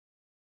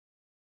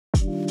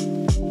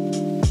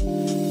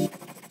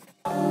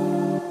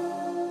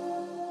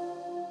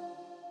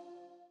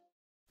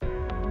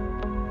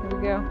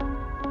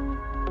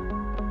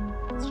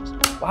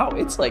wow,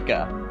 it's like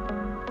a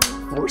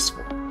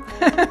forceful.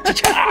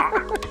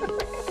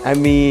 I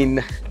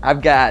mean,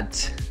 I've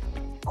got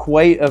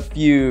quite a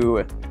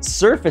few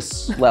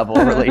surface level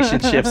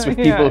relationships with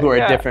people who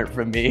are different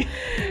from me.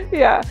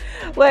 Yeah,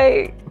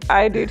 like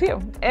I do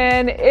too.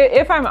 And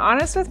if I'm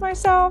honest with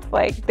myself,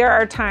 like there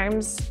are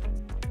times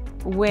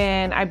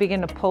when I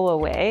begin to pull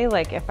away,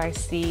 like if I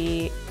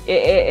see,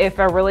 if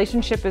a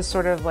relationship is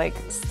sort of like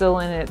still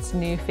in its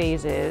new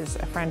phases,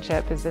 a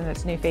friendship is in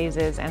its new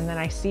phases, and then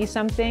I see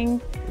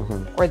something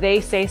or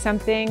they say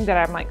something that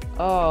I'm like,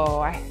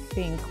 oh, I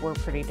think we're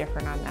pretty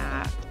different on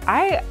that.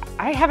 I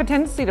have a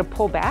tendency to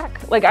pull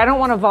back. Like I don't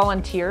want to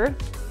volunteer,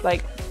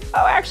 like,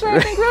 oh, actually I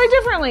think really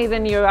differently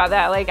than you about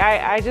that. Like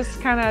I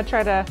just kind of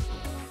try to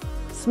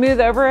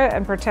smooth over it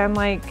and pretend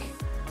like,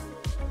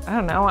 I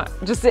don't know,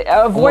 just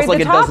avoid like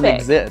the it topic. doesn't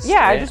exist.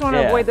 Yeah, I just want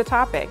to avoid the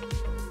topic.